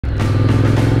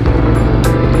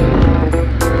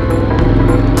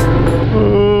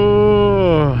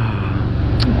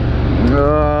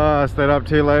up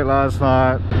too late last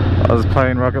night. I was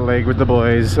playing Rocket League with the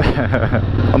boys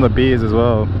on the beers as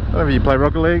well. I don't know if you play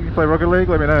Rocket League. You play Rocket League?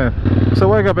 Let me know. So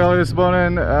I woke up early this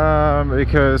morning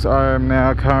because I'm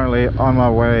now currently on my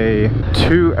way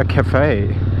to a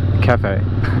cafe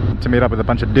to meet up with a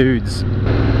bunch of dudes,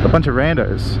 a bunch of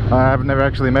randos. I've never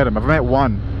actually met him. I've met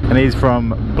one, and he's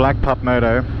from Black Pup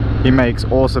Moto. He makes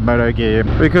awesome moto gear.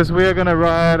 Because we are going to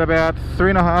ride about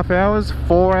 3.5 hours,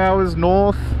 4 hours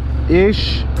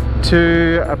north-ish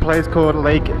to a place called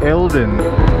Lake Eldon.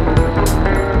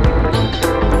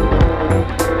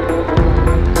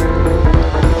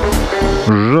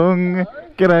 Rung.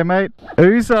 G'day mate.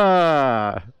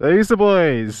 Oosa! The Oosa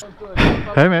boys.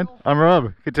 Hey man, I'm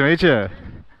Rob. Good to meet you.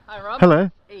 Hi Rob. Hello.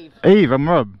 Eve. Eve, I'm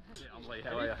Rob. Yeah, I'm Lee.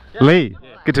 How are you? Lee.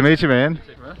 Yeah. Good to meet you man.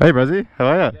 Hey Brazzy, how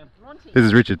are you? This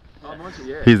is Richard.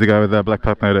 He's the guy with Black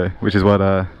Pup Moto, which is what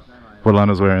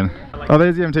Lionel's wearing. Oh,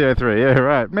 there's the MT-03. Yeah,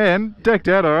 right. Man, decked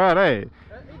out alright, eh? It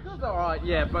does alright,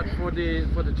 yeah, but for the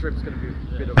trip it's gonna be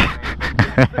a bit of a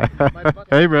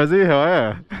Hey Brazzy, how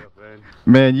are you?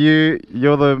 Man, I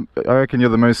reckon you're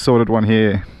the most sorted one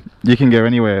here. You can go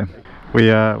anywhere. We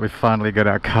finally got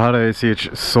our cardo switch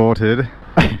sorted.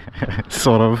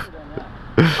 Sort of.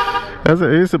 How's it,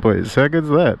 Oosa boys? How good's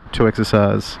that? 2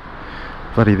 exercise.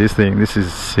 Bloody this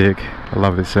is sick. I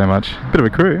love this so much. Bit of a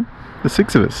crew. There's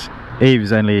 6 of us.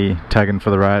 Eve's only tagging for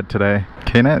the ride today.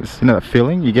 Keenaz, you know that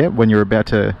feeling you get when you're about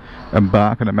to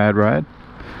embark on a mad ride?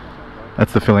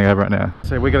 That's the feeling I have right now.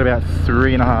 So we got about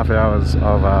 3.5 hours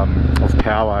of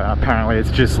power. Apparently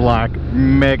it's just like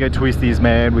mega twisties,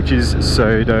 man, which is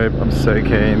so dope. I'm so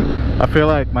keen. I feel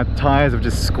like my tyres have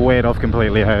just squared off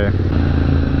completely, hey.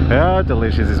 How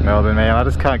delicious is Melbourne, man? I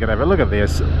just can't get over it. Look at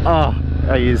this. Oh,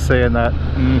 are you seeing that?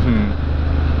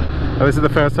 Oh, this is the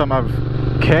first time I've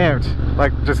camped,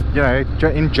 like just, you know,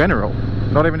 in general.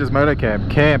 Not even just moto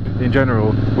camp in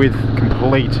general with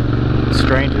complete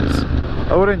strangers.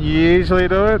 I wouldn't usually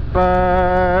do it,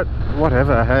 but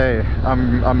whatever, hey.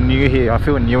 I'm new here. I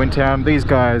feel new in town. These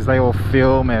guys, they all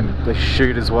film and they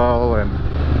shoot as well, and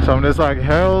so I'm just like,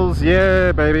 hells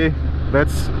yeah, baby.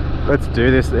 Let's do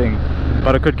this thing.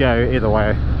 But it could go either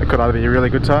way. It could either be a really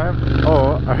good time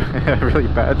or a really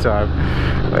bad time.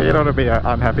 But you don't want to be an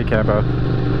unhappy camper.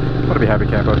 You want to be a happy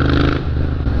camper.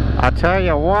 I tell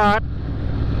you what,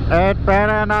 it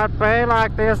better not be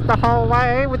like this the whole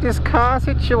way with this car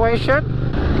situation.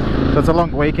 So it's a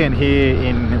long weekend here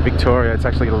in Victoria. It's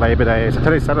actually Labor Day. So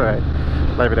today's Saturday.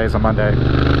 Labor Day's on Monday.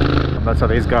 And that's how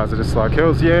these guys are just like,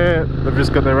 hells yeah. They've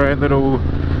just got their own little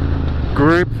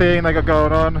group thing they got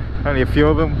going on. Only a few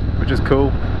of them, which is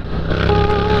cool.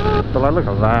 But like, look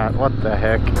at that. What the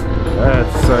heck?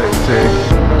 That's so sick.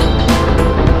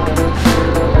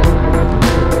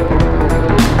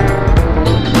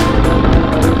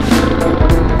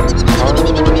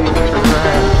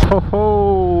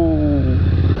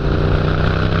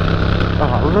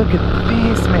 Oh, look at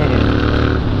this,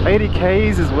 man. 80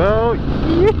 Ks as well.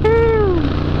 Yoo-hoo!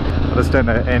 I just don't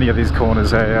know any of these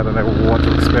corners, hey. I don't know what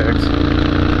to expect.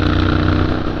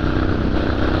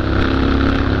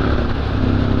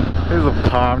 There's the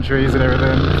palm trees and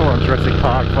everything. Full on Jurassic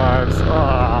Park vibes.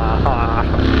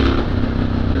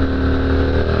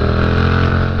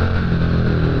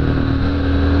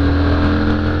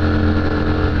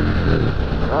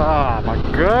 Oh my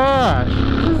gosh,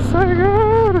 this is so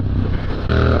good.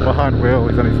 That behind wheel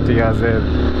is on his DRZ.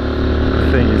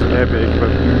 The thing is epic, but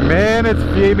man, it's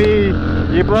fumey.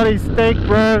 You bloody steak,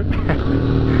 bro.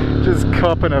 Just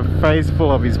copping a face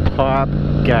full of his pipe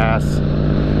gas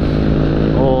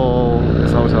all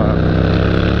this whole time.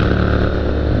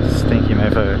 Stinky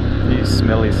mofo. You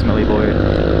smelly, smelly boy.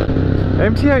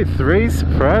 MT-03's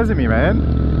surprising me, man.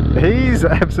 He's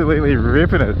absolutely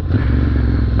ripping it.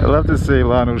 I'd love to see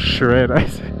Lionel shred.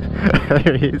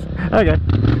 There he is. Okay.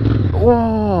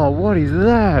 Whoa, what is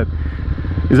that?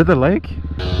 Is that the lake?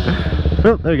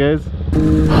 Oh, there he goes.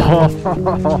 Oh,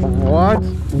 what?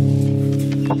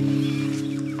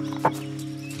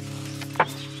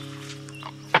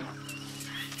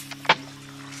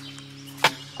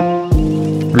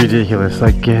 Ridiculous,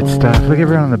 like get stuff. Look at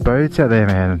everyone on the boats out there,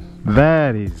 man.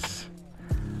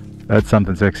 That's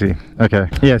something sexy. Okay,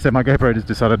 yeah, so my GoPro just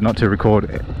decided not to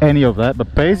record any of that,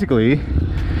 but basically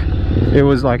it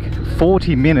was like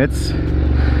 40 minutes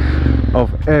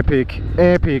of epic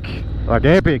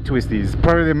twisties.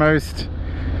 Probably the most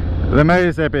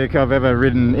epic I've ever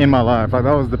ridden in my life. Like,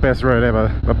 that was the best road ever.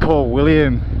 But poor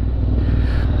William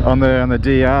on the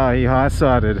DR, he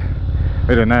high-sided.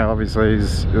 We don't know, obviously he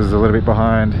was a little bit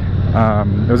behind.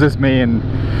 It was just me and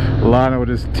Lana were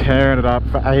just tearing it up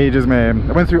for ages, man.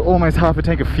 I went through almost half a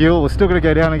tank of fuel. We're still gonna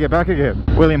go down and get back again.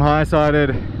 William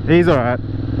high-sided, he's alright.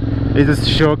 He just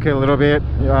shook a little bit.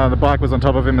 The bike was on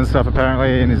top of him and stuff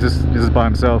apparently, and he's just by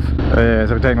himself. Yeah,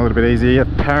 so we're taking a little bit easy.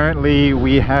 Apparently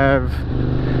we have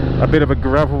a bit of a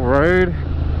gravel road.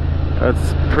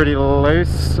 It's pretty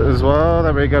loose as well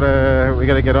that we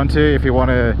gotta get onto if you want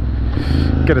to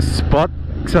get a spot.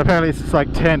 So apparently it's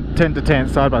like 10 to 10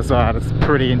 side by side. It's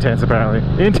pretty intense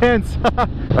apparently. Intense!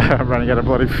 I'm running out of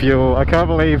bloody fuel. I can't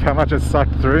believe how much I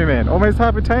sucked through, man. Almost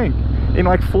half a tank in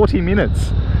like 40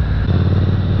 minutes.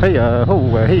 Hey ho,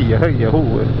 hey ho.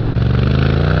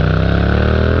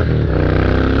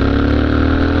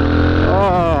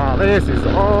 Oh, this is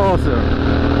awesome.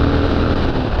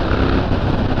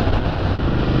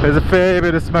 There's a fair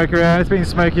bit of smoke around. It's been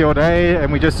smoky all day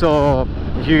and we just saw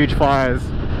huge fires.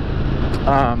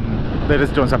 They're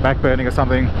just doing some backburning or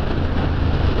something.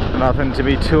 Nothing to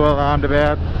be too alarmed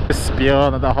about. Just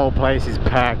beyond that the whole place is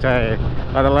packed, hey.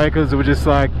 Like the locals were just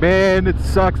like, man, it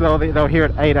sucks. They'll hear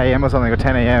at 8 AM or something, or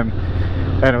 10 AM,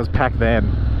 and it was packed then.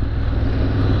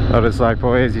 I was just like,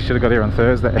 boys, you should have got here on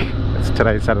Thursday.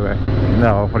 Today's Saturday.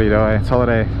 No, what are you doing? It's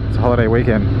holiday. It's a holiday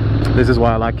weekend. This is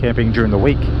why I like camping during the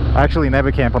week. I actually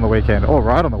never camp on the weekend, or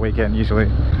ride on the weekend usually.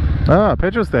 Ah,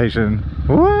 petrol station.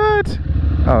 What?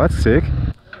 Oh, that's sick.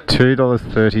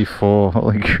 $2.34.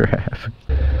 Holy crap.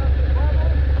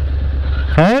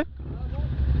 Huh?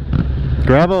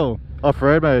 Gravel.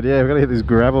 Off-road mode. Yeah, we've got to hit this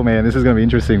gravel, man. This is going to be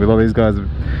interesting with all these guys with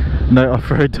no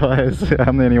off-road tyres.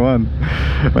 I'm the only one.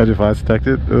 Imagine if I stacked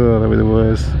it. Oh, that would be the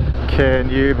worst. Can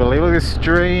you believe? Look at this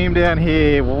stream down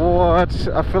here. What?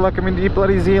 I feel like I'm in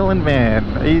bloody Zealand, man.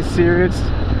 Are you serious?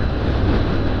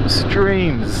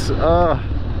 Streams. Oh,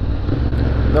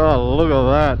 look at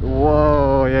that.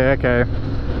 Whoa. Yeah, okay.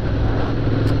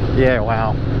 Yeah,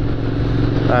 wow.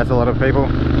 That's a lot of people.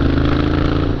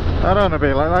 I don't want to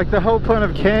be like the whole point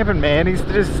of camping, man, is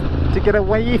just to get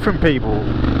away from people.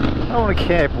 I don't want to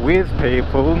camp with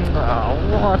people. Oh,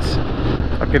 what?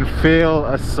 I can feel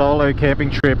a solo camping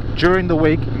trip during the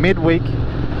week, midweek,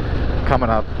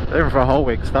 coming up. Even for a whole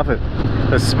week, stuff it.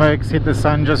 The smokes hit the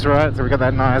sun just right, so we got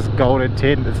that nice golden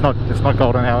tint. It's not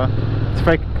golden hour. It's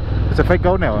fake. It's a fake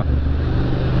golden hour.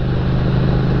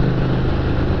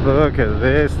 Look at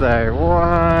this though.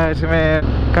 What, man?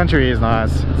 Country is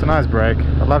nice. It's a nice break.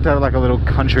 I'd love to have like a little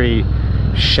country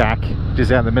shack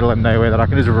just out in the middle of nowhere that I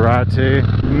can just ride to.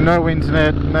 No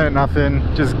internet, no nothing.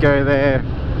 Just go there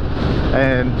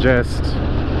and just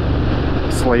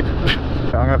sleep.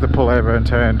 I'm gonna have to pull over and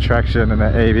turn traction and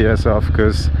the ABS off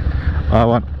because I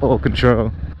want all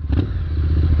control.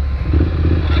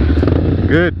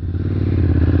 Good.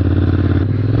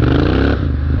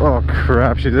 Oh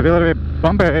crap, she's a little bit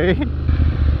bumpy.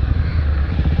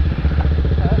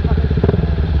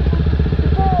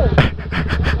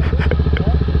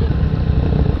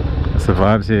 That's the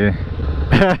vibes here.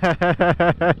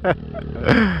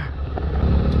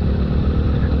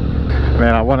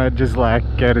 Man, I want to just like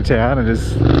go to town and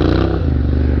just...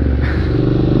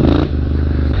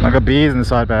 I got beers in the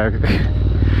side bag.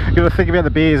 You gotta think about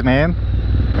the beers, man.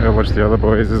 I gotta watch the other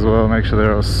boys as well, make sure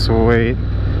they're all sweet.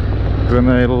 When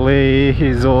they leave,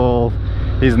 he's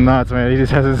nuts, man. He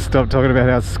just hasn't stopped talking about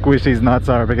how squished his nuts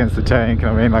are up against the tank.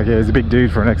 I mean, like, yeah, he's a big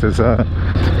dude for an XSR.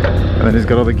 And then he's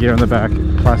got all the gear on the back,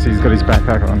 plus he's got his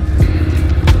backpack on.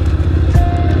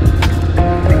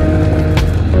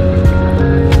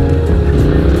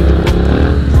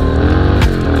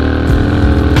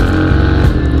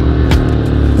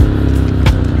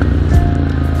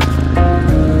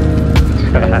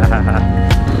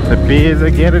 The beers are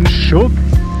getting shook.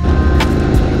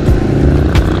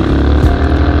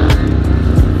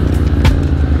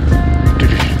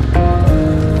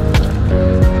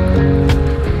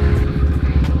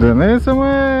 Down there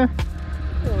somewhere?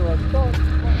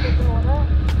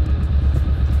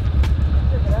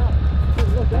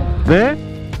 There?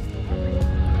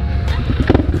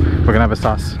 We're gonna have a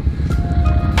sus.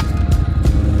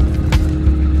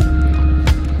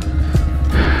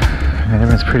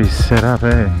 Everyone's pretty set up,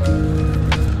 eh?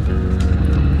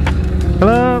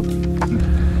 Hello!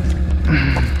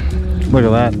 Look at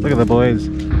that, look at the boys.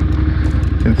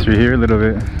 In through here a little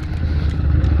bit.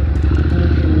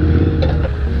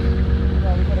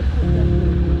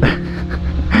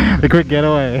 A quick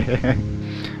getaway.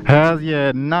 How's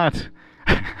your nut?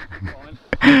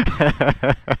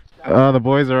 Oh, the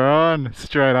boys are on.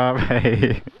 Straight up,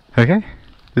 hey. Okay,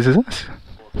 this is us.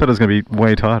 Thought it was going to be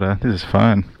way tighter. This is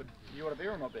fine. You want a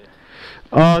beer or not beer?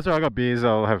 Oh, sorry, I got beers.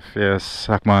 I'll have, yeah,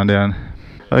 suck mine down.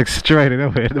 Like straight in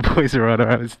nowhere. The boys are right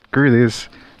around. Screw this.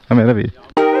 I'm out of here.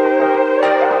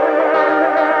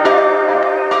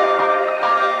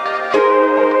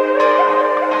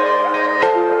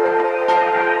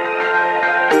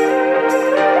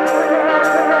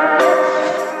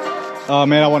 Oh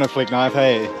man, I want a flick knife,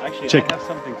 hey. Actually, Check. I have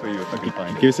something for you if you can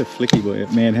find. Give us a flicky boy.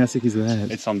 Man, how sick is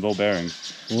that? It's on ball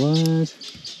bearings.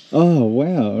 What? Oh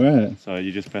wow, right. So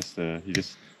you just press that.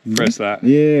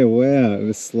 Yeah, wow, it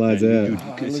just slides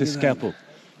out. It's a scalpel.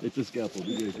 It's a scalpel.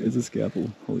 It's a scalpel,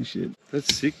 holy shit.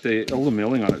 That's sick. All the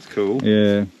milling on it's cool.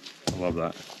 Yeah. I love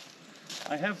that.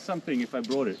 I have something if I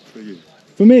brought it for you.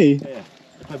 For me? Yeah,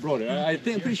 if I brought it. I'm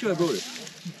pretty sure I brought it.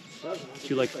 Do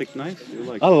you like thick knives?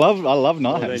 I love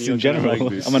knives in general.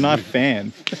 Like I'm a knife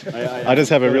fan. I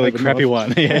just have a really crappy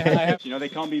one. Yeah. You know, they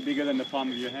can't be bigger than the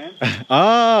palm of your hand.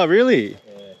 Ah, really? Yeah.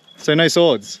 So no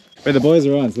swords. But the boys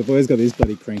are on. So the boys got this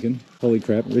bloody cranking. Holy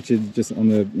crap! Richard just on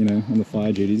the on the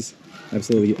fire duties.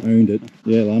 Absolutely owned it.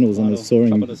 Yeah, Lionel was on the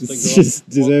soaring. Just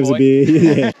deserves a beer.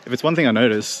 Yeah. If it's one thing I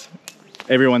noticed,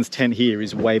 everyone's tent here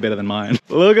is way better than mine.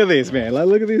 Look at this, man. Like,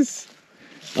 look at this.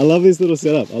 I love this little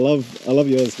setup. I love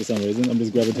yours for some reason. I'm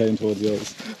just gravitating towards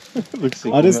yours.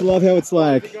 I just love how it's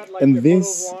like, and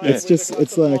this, it's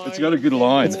like... It's got a good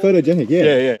line. It's photogenic,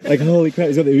 yeah. Like, holy crap,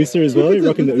 he's got the Ooster as well. You're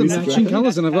rocking the Ooster. Matching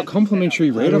colours, and I've got complimentary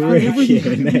red. I've got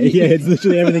everything. Yeah, it's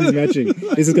literally everything's matching.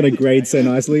 This is going to grade so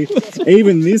nicely.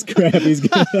 Even this crap is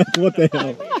going to... What the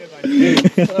hell?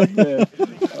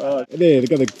 Yeah, they've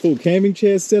got the full camping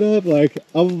chair set up. Like,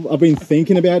 I've been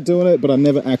thinking about doing it, but I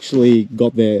never actually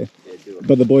got there.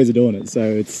 But the boys are doing it, so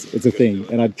it's a thing.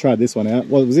 And I tried this one out.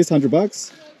 What was this? $100?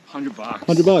 $100.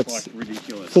 $100. Like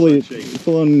ridiculous.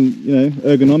 Full on,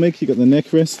 ergonomic. You got the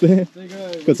neck rest there.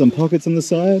 Got some pockets on the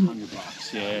side.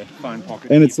 $100. Yeah, phone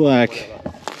pocket. And it's like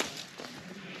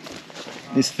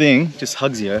this thing just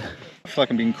hugs you. I feel like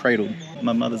I'm being cradled in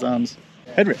my mother's arms.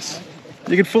 Headrest.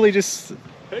 You could fully just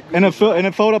and it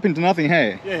fold up into nothing.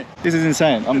 Hey, yeah. This is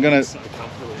insane. I'm gonna.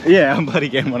 Yeah, I'm bloody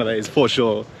getting one of these for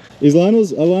sure. Is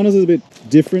Lionel's is a bit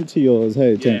different to yours,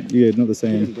 hey? Yeah, not the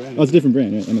same. Oh, it's a different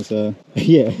brand, right? And it's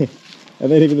yeah.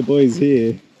 And then even the boys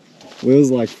here, Will's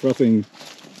like frothing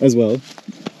as well.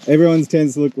 Everyone's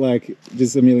tends to look like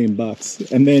just $1 million,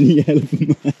 and then yeah, look at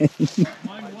mine.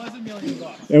 Mine was $1 million.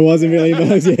 It was $1 million,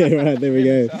 yeah, right. There we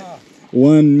go.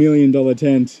 $1 million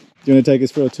tent. Do you want to take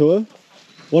us for a tour?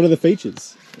 What are the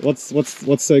features? What's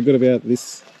so good about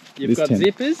this? You've got tent?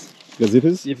 Zippers. You got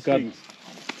zippers.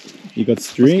 You got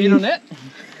string. Mosquito net.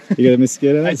 You got a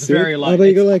mosquito net. It's very light. Oh, but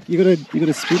you got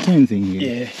a split tone thing here.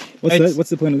 Yeah. What's that? What's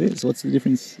the point of this? What's the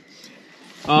difference?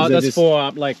 That's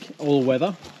for like all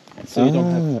weather. So you don't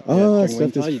have during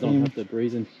winter, you don't have the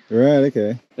breezing. Right.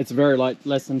 Okay. It's very light,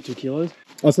 less than 2 kilos.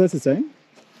 Oh, so that's the same.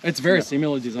 It's very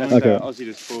similar design. Okay. Aussie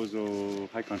disposal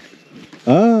high country.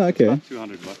 Ah, okay. About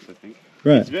 $200, I think.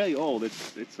 Right. It's very old.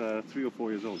 It's 3 or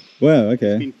 4 years old. Wow. Okay.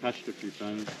 It's been patched a few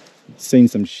times. Seen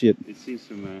some shit. It's seen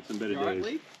some better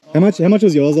days. How much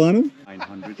was yours, Lionel?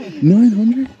 900.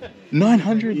 900?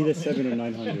 900? Either 7 or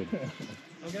 900.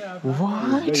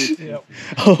 What?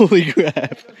 Holy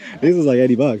crap. This is like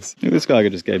 $80. This guy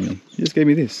just gave me. He just gave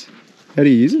me this. How do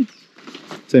you use it?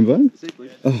 Same vibe?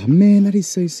 Oh man, that is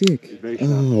so sick.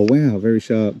 Oh wow, very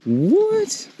sharp.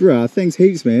 What? Bruh, thanks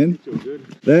heaps, man.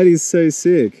 That is so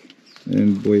sick.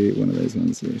 And boy, one of those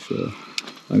ones, yeah, sure.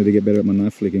 I need to get better at my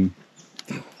knife flicking.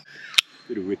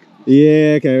 Bit of wick.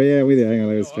 Yeah, okay, yeah, with you. Hang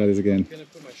on, let's try this again.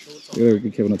 Gotta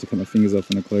be careful not to cut my fingers off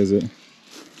when I close it.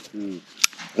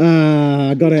 Ah,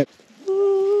 I got it.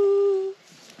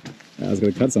 I was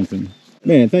gonna cut something.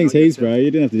 Man, thanks heaps, bro.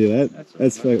 You didn't have to do that.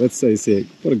 That's so sick.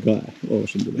 What a guy. Oh, I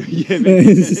shouldn't do that. Yeah, man.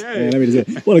 Let me just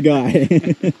say, what a guy.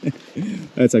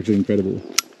 That's actually incredible.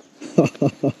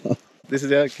 This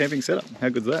is our camping setup. How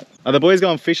good's that? Are the boys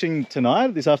going fishing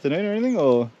tonight, this afternoon or anything?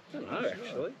 Or? I don't know,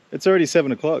 actually. It's already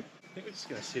 7 o'clock. I think we're just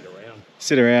going to sit around.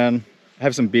 Sit around,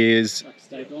 have some beers.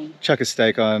 Chuck a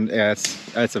steak on. Yeah,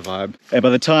 that's a vibe. And by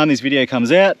the time this video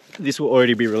comes out, this will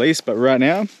already be released. But right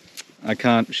now, I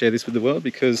can't share this with the world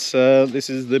because this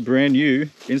is the brand new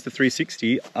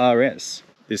Insta360 RS.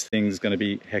 This thing's going to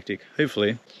be hectic,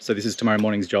 hopefully. So this is tomorrow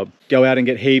morning's job. Go out and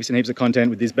get heaps and heaps of content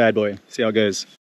with this bad boy. See how it goes.